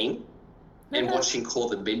crocheting and watching Call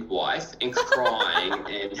the Midwife and crying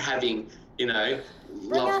and having,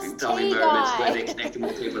 lovely, darling moments where they're connecting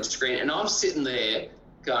with people on screen. And I'm sitting there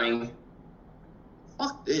going,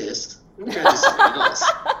 fuck this. I'm going to do something else.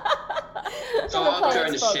 So I go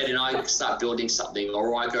in the shed and I start building something,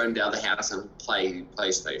 or I go down the house and play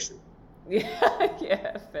PlayStation. Yeah,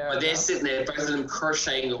 fair But they're enough. sitting there, both of them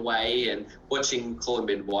crocheting away and watching Call the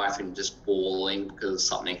Midwife and just bawling because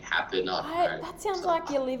something happened. I don't know. That sounds like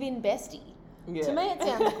your live-in bestie. Yeah. To me, it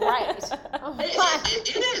sounds great.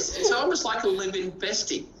 It is. It's almost like a live-in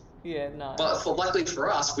bestie. Yeah, no. But luckily for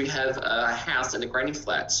us, we have a house and a granny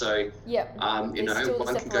flat. So, Yep. There's still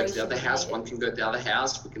one can go to the other separation house, needed. one can go to the other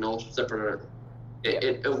house. We can all separate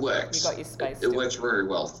it. It works. You got your space It still. works very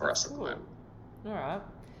well for us at the moment. All right.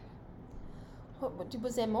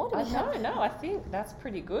 Was there more? Do we have? No, I think that's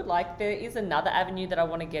pretty good. Like, there is another avenue that I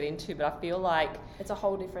want to get into, but I feel like, It's a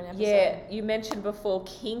whole different episode. yeah, you mentioned before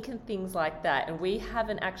kink and things like that, and we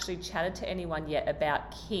haven't actually chatted to anyone yet about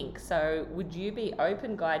kink. So would you be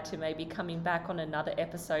open, Guy, to maybe coming back on another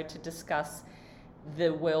episode to discuss the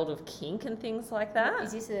world of kink and things like that?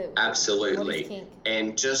 Is this a Absolutely. What is kink?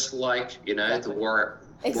 And just like, Exactly. the war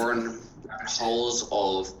in rabbit holes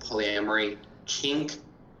of polyamory, kink,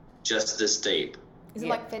 just this deep. Is it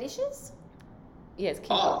Yeah. like fetishes? Yes,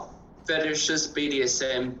 kink. Oh, fetishes,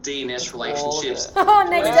 BDSM, DNS relationships, Oh,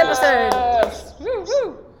 next episode. Yes. Woo,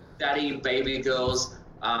 woo. daddy, baby girls,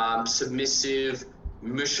 submissive,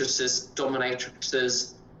 mistresses,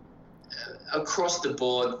 dominatrixes. Across the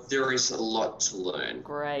board, there is a lot to learn.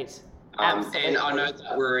 Great. And I know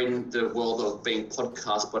that we're in the world of being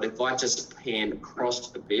podcast, but if I just pan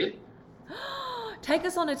across a bit, Take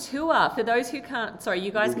us on a tour. For those who can't, sorry,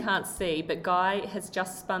 you guys can't see, but Guy has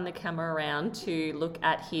just spun the camera around to look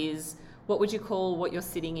at his, what would you call what you're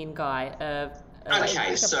sitting in, Guy? Okay, Like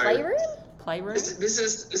a so playroom? Playroom? this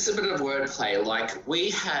is a bit of wordplay. Like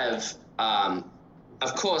we have,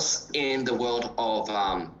 of course, in the world of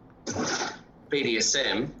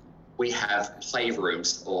BDSM, we have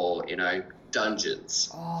playrooms or dungeons.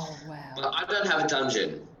 Oh, wow. But I don't have a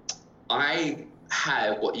dungeon. I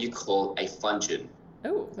have what you call a fungeon.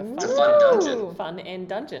 Oh, It's a fun dungeon. Fun and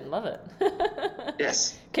dungeon. Love it.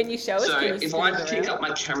 Yes. Can you show us? So Can you if spin I it pick around? up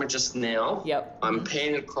my camera just now, Yep. I'm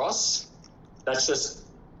panning across. That's just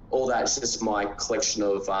all. That's just my collection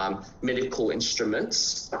of medical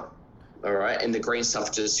instruments. All right, and the green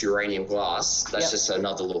stuff just uranium glass. That's Yep. just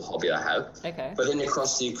another little hobby I have. Okay. But then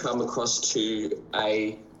you come across to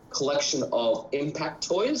a collection of impact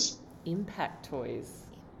toys. Impact toys.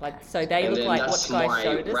 Like, so they And look then like that's what Guy my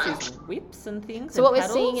showed us rack. is whips and things. So and what we're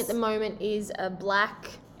seeing at paddles. the moment is a black,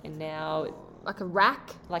 And now, like a rack.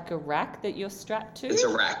 like a rack that you're strapped to. It's a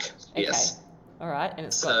rack. Okay. Yes. All right, and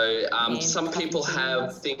it's got So hand some people cuffing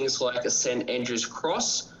have things. things like a St. Andrew's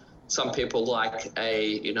cross. Some people like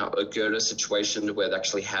a girder situation where they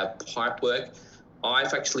actually have pipe work.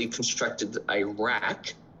 I've actually constructed a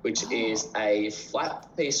rack, which is a flat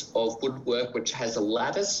piece of woodwork which has a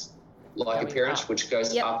lattice-like Going appearance, up. which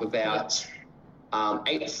goes Yep. up about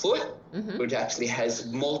 8 foot, Mhm. which actually has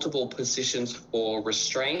multiple positions for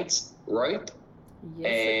restraint, rope, Yes,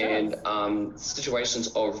 it does. and situations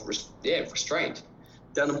of restraint.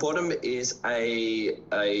 Down the bottom is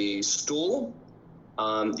a stool.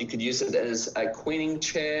 You could use it as a queening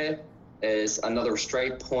chair, as another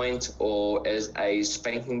restraint point, or as a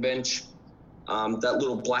spanking bench. That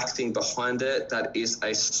little black thing behind it, that is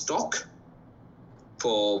a stock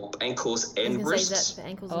for ankles I was and gonna say, is wrists. that for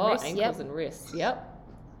ankles and Oh, wrists? ankles Yep. and wrists. Yep.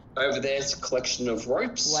 Over there's a collection of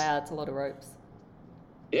ropes. Wow, that's a lot of ropes.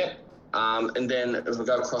 Yep. And then if we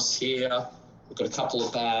go across here, we've got a couple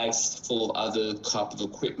of bags full of other type of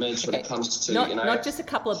equipment when Okay. it comes to, not just a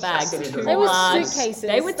couple of bags. They Two They were large, suitcases.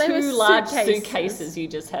 They were They two were large suitcases. suitcases you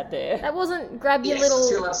just had there. That wasn't grab your yes, little.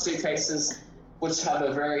 2 large suitcases, which have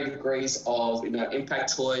a varying degrees of,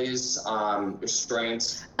 impact toys,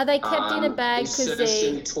 restraints. Are they kept in a bag because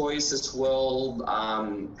insertion they? toys as well,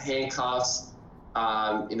 handcuffs,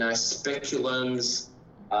 speculums,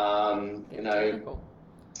 Typical.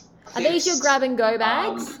 Are these your grab and go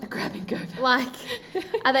bags? A grab and go bag. Like,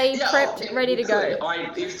 are they prepped, ready to go?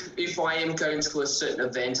 If I am going to a certain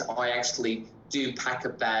event, I actually do pack a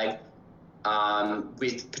bag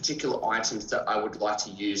with particular items that I would like to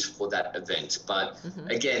use for that event. But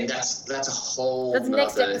again, that's a whole Next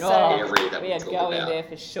nother episode. area that We we'll are talk going about. there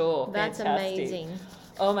for sure. That's Fantastic. amazing.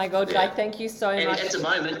 Oh my God, Guy, thank you so And much. at the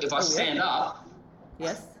moment, if I stand up,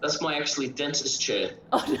 Yes. that's my actually dentist chair.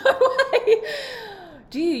 Oh, no way.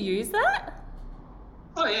 Do you use that?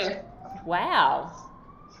 Oh yeah, Wow.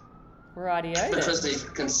 Rightio then. because as you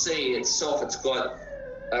can see itself, it's got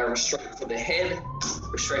a restraint for the head,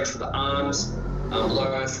 restraint for the arms,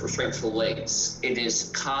 lower restraint for the legs. It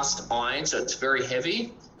is cast iron, so it's very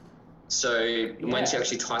heavy. So once you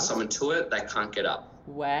actually tie someone to it, they can't get up.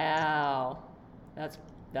 Wow. That's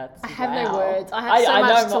I have no wow. words. I have so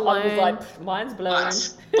much to I was learn. like, mine's blown.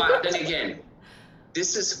 But then again,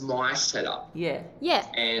 this is my setup. Yeah. Yeah.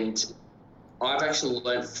 And I've actually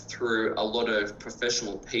learned through a lot of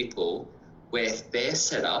professional people where their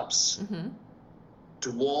setups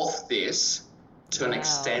dwarf this to an Wow.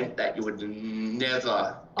 extent that you would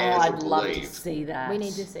never Oh, ever I'd love to believe. see that. We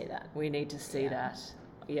need to see that. We need to see that.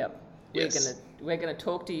 Yep. Yes. We're gonna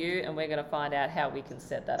talk to you, and we're gonna find out how we can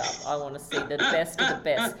set that up. I want to see the best of the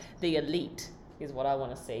best. The elite is what I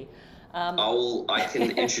want to see. I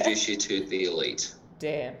can introduce you to the elite.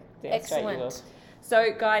 Damn straight you will. Excellent.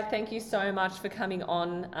 So, Guy, thank you so much for coming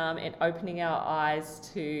on and opening our eyes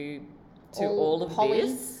to all of Polly.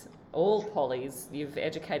 this. All Pollies. You've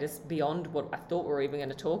educated us beyond what I thought we were even going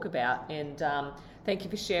to talk about. And thank you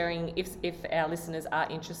for sharing. If our listeners are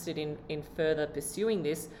interested in further pursuing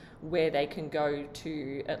this, where they can go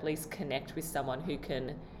to at least connect with someone who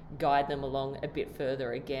can guide them along a bit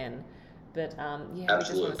further again. But we just want to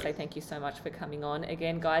Absolutely. say thank you so much for coming on.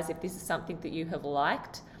 Again, guys, if this is something that you have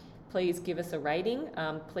liked, please give us a rating.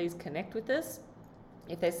 Please connect with us.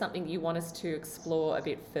 If there's something you want us to explore a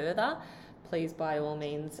bit further, please by all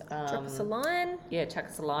means Drop us a line. chuck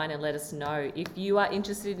us a line and let us know. If you are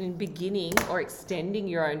interested in beginning or extending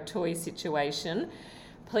your own toy situation,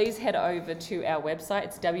 please head over to our website.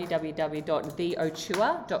 It's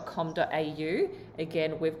www.theochua.com.au.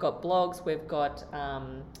 Again, we've got blogs, we've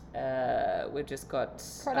just got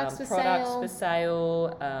Products for for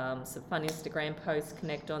sale, some fun Instagram posts,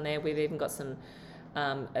 connect on there. We've even got some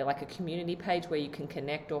like a community page where you can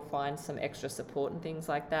connect or find some extra support and things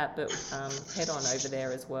like that. But head on over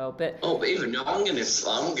there as well. But But even now, I'm getting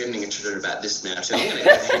interested about this now too. I'm going to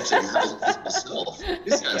go ahead and have a look at this myself.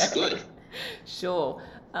 This sounds good. Sure.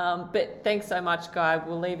 But thanks so much, Guy.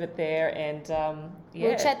 We'll leave it there, and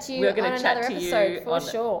We'll chat to you we're gonna on chat another to episode, you for on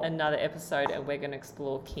sure. another episode, and we're going to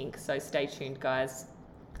explore kink. So stay tuned, guys.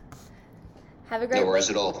 Have a great No worries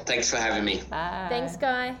week. at all. Thanks for having me. Bye. Thanks,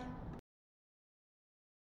 Guy.